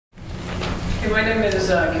Hey, my name is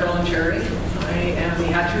Carolyn Cherry. I am the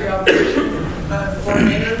Hatchery Operation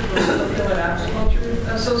Coordinator for the Inlet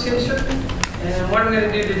Aquaculture Association. And what I'm going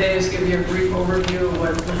to do today is give you a brief overview of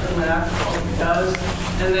what Inlet Aquaculture does,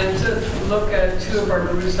 and then to look at two of our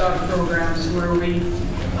broodstock programs where we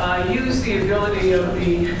use the ability of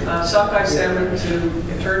the sockeye salmon to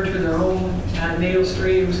return to their home natal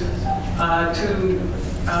streams to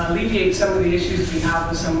alleviate some of the issues we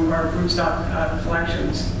have with some of our broodstock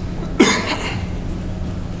collections.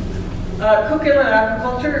 Cook Inlet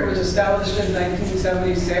Aquaculture, it was established in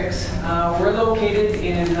 1976. We're located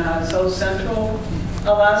in south central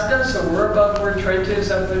Alaska, so we're above where Trent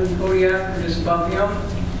is up in Kodiak, we're just above him.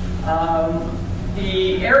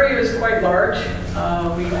 The area is quite large.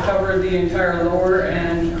 We cover the entire lower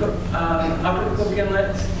and upper Cook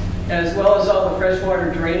Inlet, as well as all the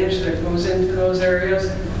freshwater drainage that goes into those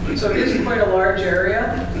areas. So it is quite a large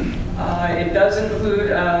area. It does include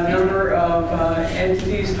a number of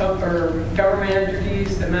entities, or government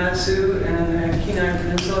entities, the Mat-Su and the Kenai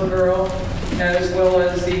Peninsula Bureau, as well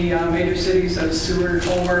as the major cities of Seward,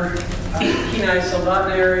 Homer, Kenai,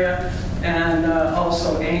 Soldotna area, and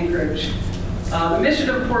also Anchorage. The mission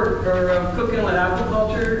of Cook Inlet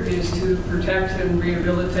Aquaculture is to protect and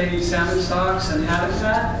rehabilitate salmon stocks and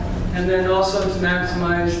habitat, and then also to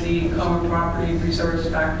maximize the common property resource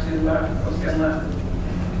back to Cook Inlet.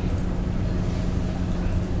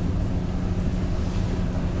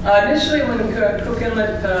 Initially, when Cook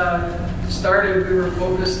Inlet started, we were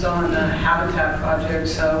focused on habitat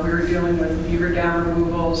projects. We were dealing with beaver dam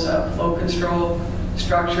removals, flow control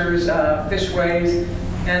structures, fishways,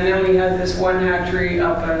 and then we had this one hatchery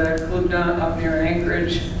up at Kalupna, up near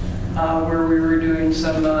Anchorage, where we were doing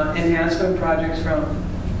some enhancement projects from.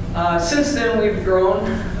 Since then, we've grown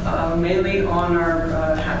mainly on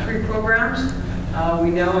our hatchery programs. We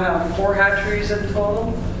now have 4 hatcheries in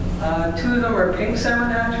total. 2 of them are pink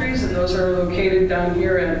salmon hatcheries, and those are located down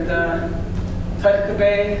here at Tutka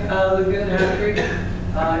Bay Lagoon Hatchery.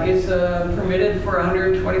 It's permitted for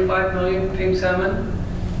 125 million pink salmon.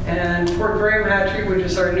 And Port Graham Hatchery, which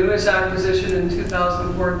is our newest acquisition in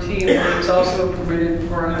 2014, is also permitted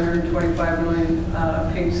for 125 million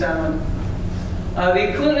pink salmon.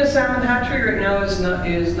 The Kalupna Salmon Hatchery right now is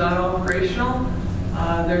not operational.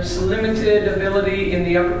 There's limited ability in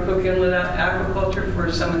the upper Cook Inlet aquaculture for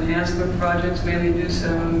some enhancement projects, mainly due to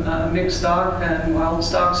some mixed stock and wild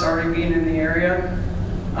stocks already being in the area.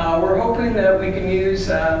 We're hoping that we can use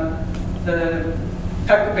the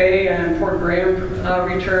Tutka Bay and Port Graham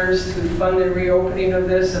returns to fund the reopening of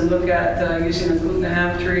this and look at using the Kalupna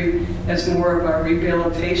hatchery as more of a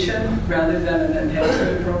rehabilitation rather than an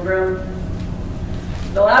enhancement program.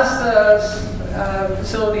 The last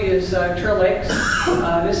facility is Trail Lakes.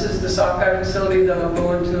 This is the sockeye facility that I'll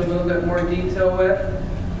go into a little bit more detail with.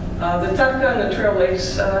 The Tutka and the Trail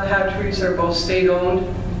Lakes hatcheries are both state-owned,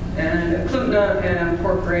 and Kalupna and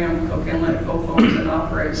Port Graham Cook Inlet both owns and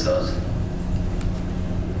operates those.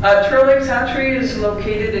 Trail Lakes Hatchery is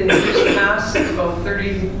located in East Pass. It's about a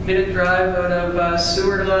 30-minute drive out of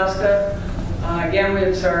Seward, Alaska. Again,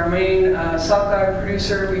 it's our main sockeye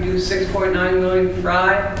producer. We do 6.9 million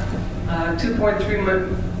fry,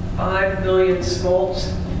 2.35 million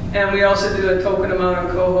smolts, and we also do a token amount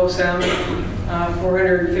of coho salmon,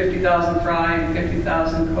 450,000 fry and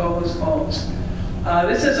 50,000 coho smolts.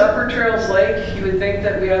 This is Upper Trails Lake. You would think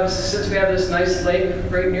that since we have this nice lake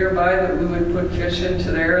right nearby, that we would put fish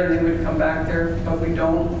into there and they would come back there, but we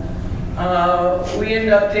don't. We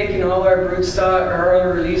end up taking all our broodstock, or all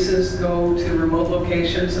our releases go to remote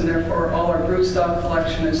locations, and therefore all our broodstock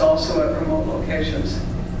collection is also at remote locations.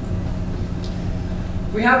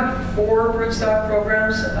 We have 4 broodstock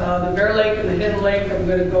programs. The Bear Lake and the Hidden Lake I'm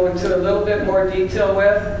going to go into a little bit more detail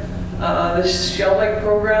with. The Shell Lake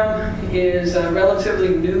program is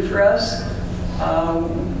relatively new for us.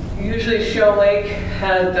 Usually Shell Lake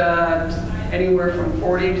had anywhere from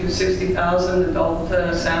 40 to 60,000 adult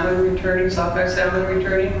salmon returning, sockeye salmon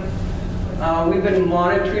returning. We've been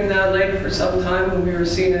monitoring that lake for some time, and we were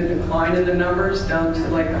seeing a decline in the numbers down to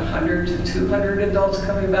like 100 to 200 adults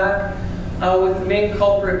coming back, with the main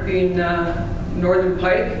culprit being northern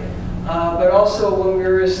pike. But also when we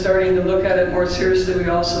were starting to look at it more seriously, we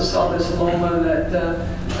also saw this loma that the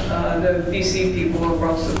BC people have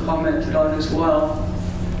also commented on as well.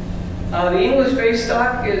 The English-based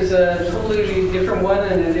stock is a totally different one,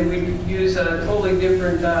 and we use a totally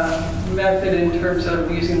different method in terms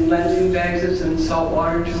of using lensing bags in salt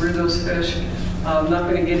water to rear those fish. I'm not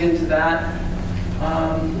going to get into that.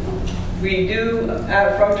 We do,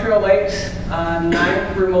 from Trail Lakes,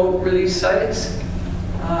 9 remote release sites.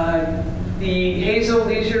 The Hazel,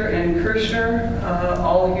 Leisure, and Kirshner,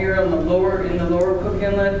 all here in the lower Cook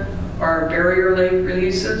Inlet, are barrier lake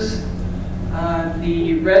releases.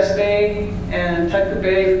 The Res Bay and Tucker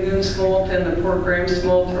Bay Lagoon smolt and the Port Graham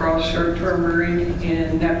smolt are all short-term buried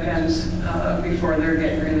in net pens before they're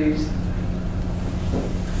getting released.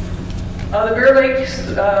 The Bear Lake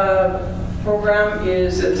program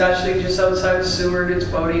it's actually just outside of Seward. It's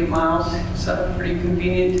about 8 miles. It's pretty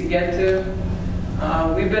convenient to get to.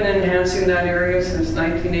 We've been enhancing that area since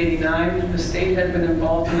 1989. The state had been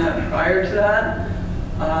involved in that prior to that.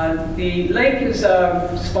 The lake is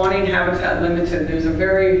spawning habitat limited. There's a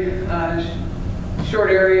very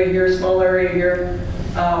short area here, small area here,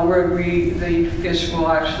 where the fish will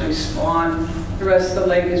actually spawn. The rest of the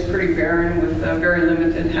lake is pretty barren with very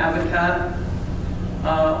limited habitat.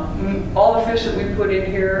 All the fish that we put in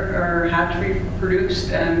here are hatchery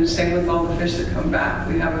produced, and same with all the fish that come back.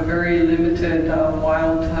 We have a very limited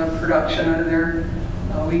wild production out of there.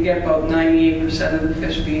 We get about 98% of the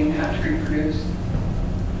fish being hatchery produced.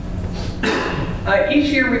 Each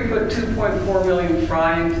year we put 2.4 million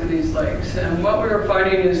fry into these lakes, and what we were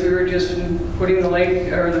finding is we were just putting the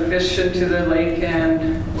lake or the fish into the lake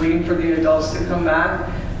and waiting for the adults to come back.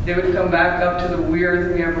 They would come back up to the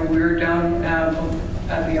weir. We have a weir down at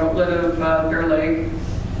the outlet of Bear Lake,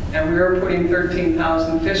 and we were putting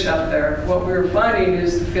 13,000 fish out there. What we were finding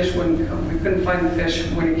is the fish wouldn't come. We couldn't find the fish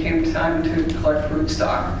when it came time to collect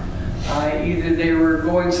rootstock. Either they were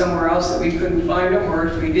going somewhere else that we couldn't find them, or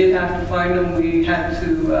if we did have to find them, we had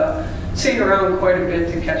to sing around quite a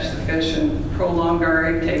bit to catch the fish and prolong our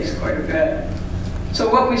egg takes quite a bit. So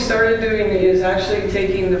what we started doing is actually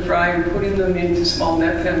taking the fry and putting them into small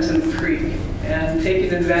net pens in the creek and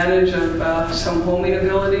taking advantage of some homing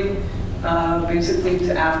ability, basically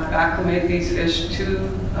to acclimate these fish to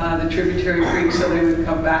the tributary creek so they would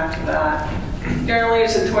come back to that. Generally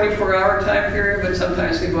it's a 24-hour time period, but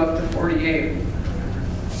sometimes we go up to 48.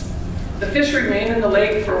 The fish remain in the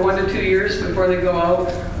lake for 1 to 2 years before they go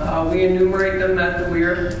out. We enumerate them at the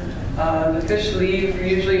weir. The fish leave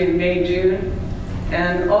usually in May, June,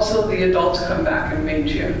 and also the adults come back in May,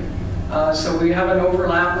 June. So we have an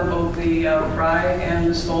overlap of both the fry and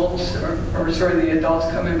the smolts, the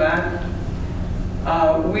adults coming back.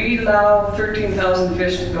 We allow 13,000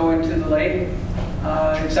 fish to go into the lake.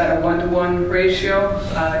 It's at a 1-to-1 ratio.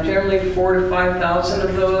 Generally 4,000 to 5,000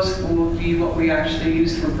 of those will be what we actually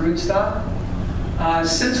use for broodstock.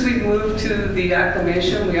 Since we've moved to the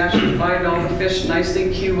acclimation, we actually find all the fish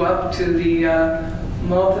nicely queue up to the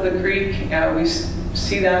mouth of the creek. We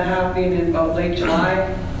see that happening in about late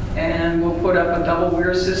July, and we'll put up a double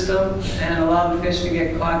weir system and allow the fish to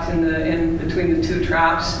get caught in between the 2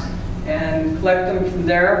 traps and collect them from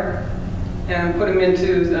there and put them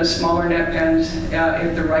into the smaller net pens if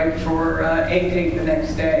they're ripe for egg take the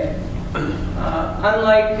next day.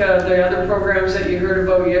 Unlike the other programs that you heard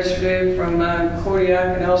about yesterday from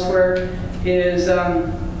Kodiak and elsewhere, is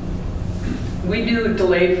we do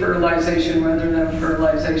delayed fertilization rather than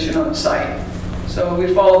fertilization on site. So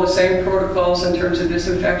we follow the same protocols in terms of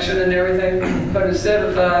disinfection and everything, but instead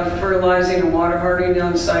of fertilizing and water hardening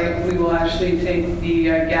on site, we will actually take the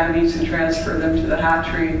gametes and transfer them to the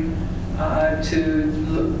hatchery to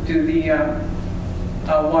do the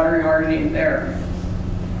water hardening there.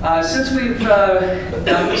 Since we've done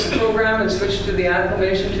this program and switched to the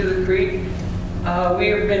acclimation to the creek, we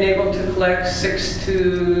have been able to collect 6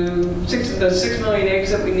 million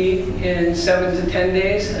eggs that we need in 7 to 10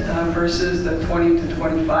 days versus the 20 to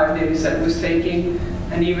 25 days that it was taking,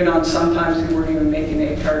 and even on sometimes we weren't even making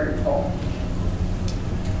egg target pull.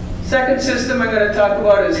 Second system I'm going to talk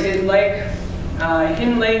about is Hidden Lake.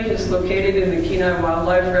 Hidden Lake is located in the Kenai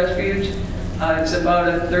Wildlife Refuge. It's about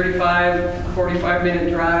a 45-minute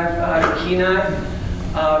drive out of Kenai.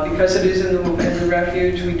 Because it is in the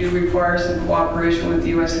refuge, we do require some cooperation with the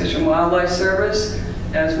U.S. Fish and Wildlife Service,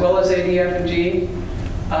 as well as ADF&G.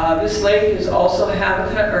 This lake is also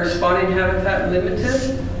spawning habitat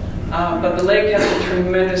limited, but the lake has a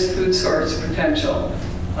tremendous food source potential.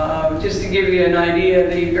 Just to give you an idea,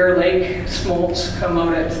 the Bear Lake smolts come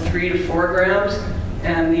out at 3 to 4 grams,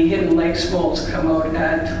 and the Hidden Lake smolts come out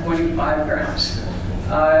at 25 grams.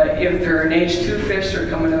 If they're an H2 fish, they're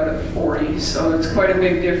coming out at 40. So it's quite a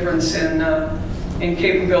big difference in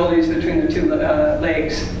capabilities between the 2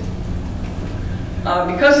 lakes.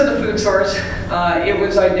 Because of the food source, it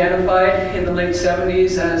was identified in the late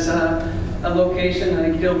 70s as a location,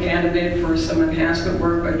 an ideal candidate for some enhancement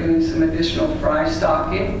work by doing some additional fry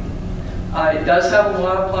stocking. It does have a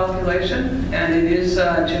wild population, and it is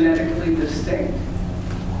genetically distinct.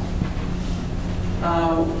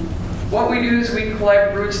 What we do is we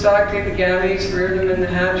collect broodstock, take the gametes, rear them in the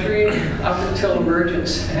hatchery up until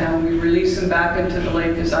emergence, and we release them back into the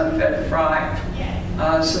lake as unfed fry.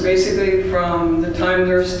 So basically from the time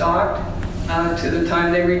they're stocked to the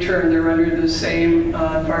time they return, they're under the same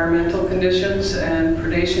environmental conditions and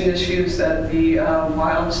predation issues that the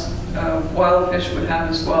wild fish would have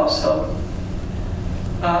as well. So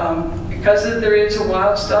because there is a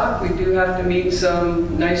wild stock, we do have to meet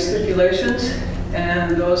some nice stipulations,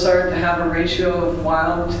 and those are to have a ratio of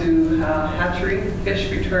wild to hatchery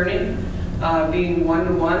fish returning being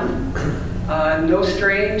 1:1. No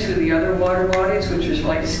straying to the other water bodies, which is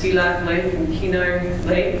like Skilac Lake and Kenai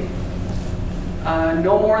Lake.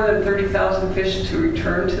 No more than 30,000 fish to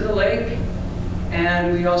return to the lake.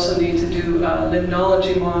 And we also need to do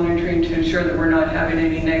limnology monitoring to ensure that we're not having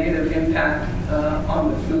any negative impact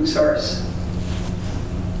on the food source.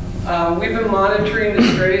 We've been monitoring the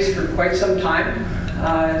strays for quite some time.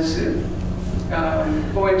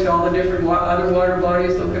 Going to all the different other water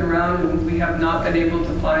bodies, looking around, and we have not been able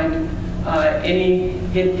to find any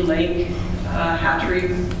hidden lake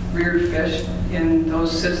hatchery reared fish in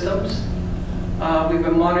those systems. We've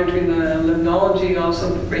been monitoring the limnology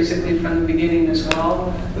also basically from the beginning as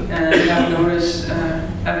well, and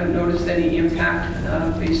haven't noticed any impact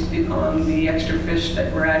based on the extra fish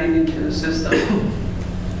that we're adding into the system.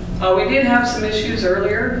 We did have some issues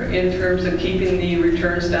earlier in terms of keeping the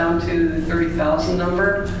returns down to the 30,000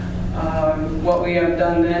 number. What we have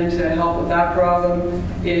done then to help with that problem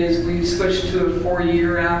is we switched to a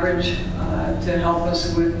 4-year average to help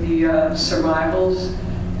us with the survivals,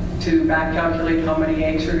 to back calculate how many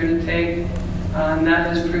eggs we're going to take. And that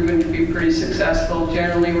has proven to be pretty successful.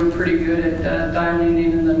 Generally, we're pretty good at dialing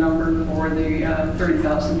in the number for the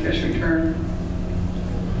 30,000 fish return.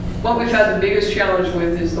 What we've had the biggest challenge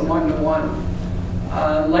with is the 1:1.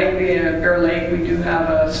 Like the Bear Lake, we do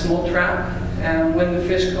have a smolt trap, and when the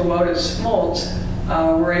fish go out as smolts,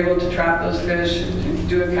 we're able to trap those fish,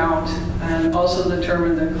 do a count, and also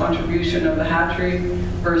determine the contribution of the hatchery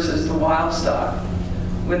versus the wild stock.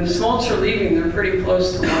 When the smolts are leaving, they're pretty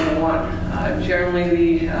close to 1:1.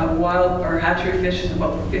 Generally, the wild or hatchery fish is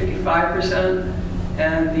about 55%,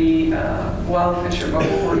 and the wild fish are about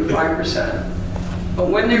 45%. But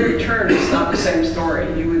when they return, it's not the same story.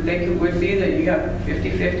 You would think it would be that you got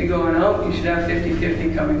 50-50 going out, you should have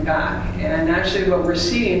 50-50 coming back. And actually what we're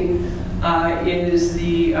seeing is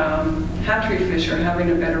the hatchery fish are having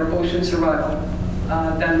a better ocean survival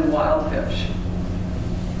than the wild fish.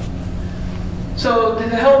 So to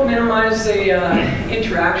help minimize the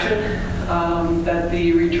interaction that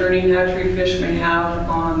the returning hatchery fish may have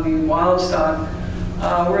on the wild stock,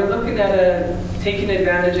 we're looking at taking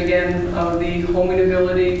advantage again of the homing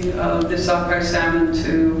ability of the sockeye salmon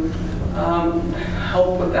to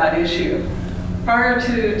help with that issue. Prior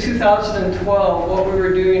to 2012, what we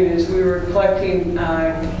were doing is we were collecting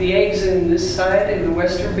the eggs in this side, in the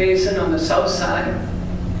western basin on the south side.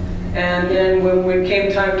 And then when it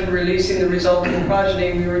came time to releasing the resulting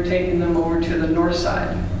progeny, we were taking them over to the north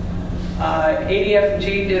side.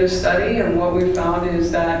 ADFG did a study, and what we found is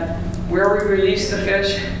that where we released the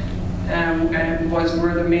fish and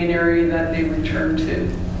were the main area that they returned to.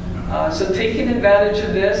 So taking advantage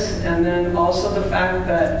of this, and then also the fact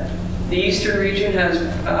that the eastern region has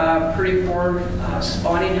pretty poor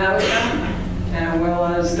spawning habitat, and well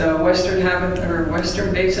as the western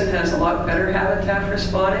basin has a lot better habitat for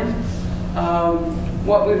spawning.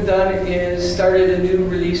 What we've done is started a new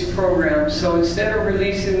release program. So instead of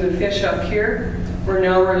releasing the fish up here, we're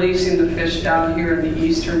now releasing the fish down here in the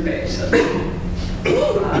eastern basin.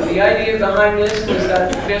 The idea behind this was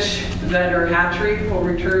that the fish that are hatchery will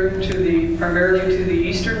return to primarily to the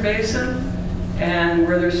eastern basin, and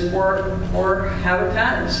where there's poor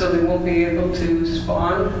habitat, so they won't be able to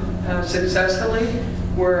spawn successfully,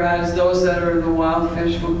 whereas those that are the wild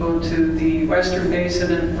fish will go to the western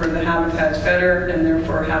basin and where the habitat's better and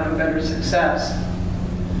therefore have a better success.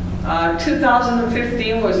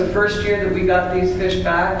 2015 was the first year that we got these fish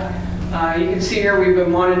back. You can see here we've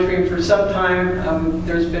been monitoring for some time.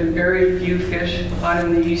 There's been very few fish out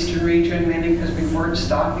in the eastern region, mainly because we weren't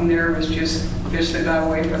stocking there. It was just fish that got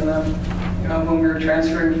away from them when we were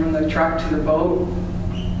transferring from the truck to the boat.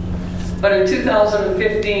 But in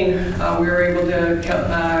 2015, we were able to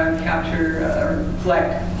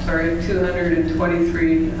collect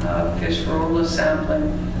 223 fish for OLA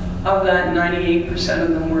sampling. Of that, 98% of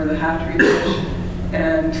them were the hatchery fish,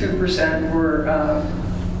 and 2% were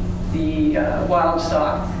the wild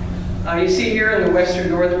stock. You see here in the western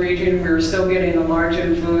north region, we're still getting a large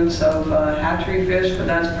influence of hatchery fish, but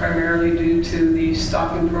that's primarily due to the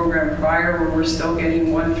stocking program prior, where we're still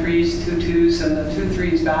getting 1-3s, 2-2s, and the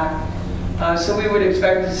 2-3s back So we would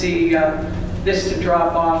expect to see this to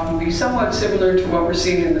drop off and be somewhat similar to what we're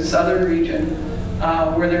seeing in the southern region,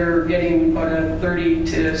 where they're getting about a 30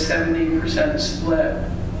 to 70% split.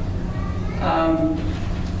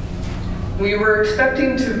 We were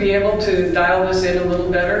expecting to be able to dial this in a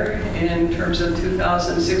little better in terms of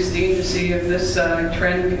 2016 to see if this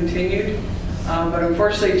trend continued. But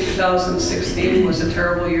unfortunately, 2016 was a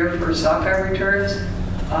terrible year for sockeye returns.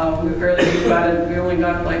 We only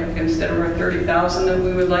got, like, instead of our 30,000 that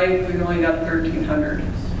we would like, we only got 1,300.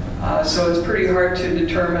 So it's pretty hard to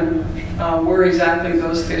determine where exactly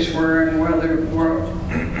those fish were and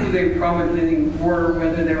who they probably were,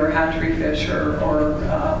 whether they were hatchery fish or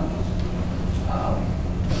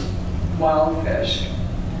wild fish.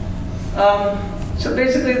 So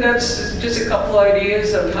basically that's just a couple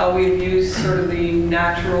ideas of how we've used sort of the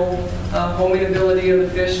natural homing ability of the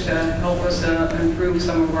fish to help us improve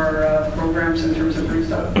some of our programs in terms of brood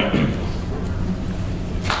stock.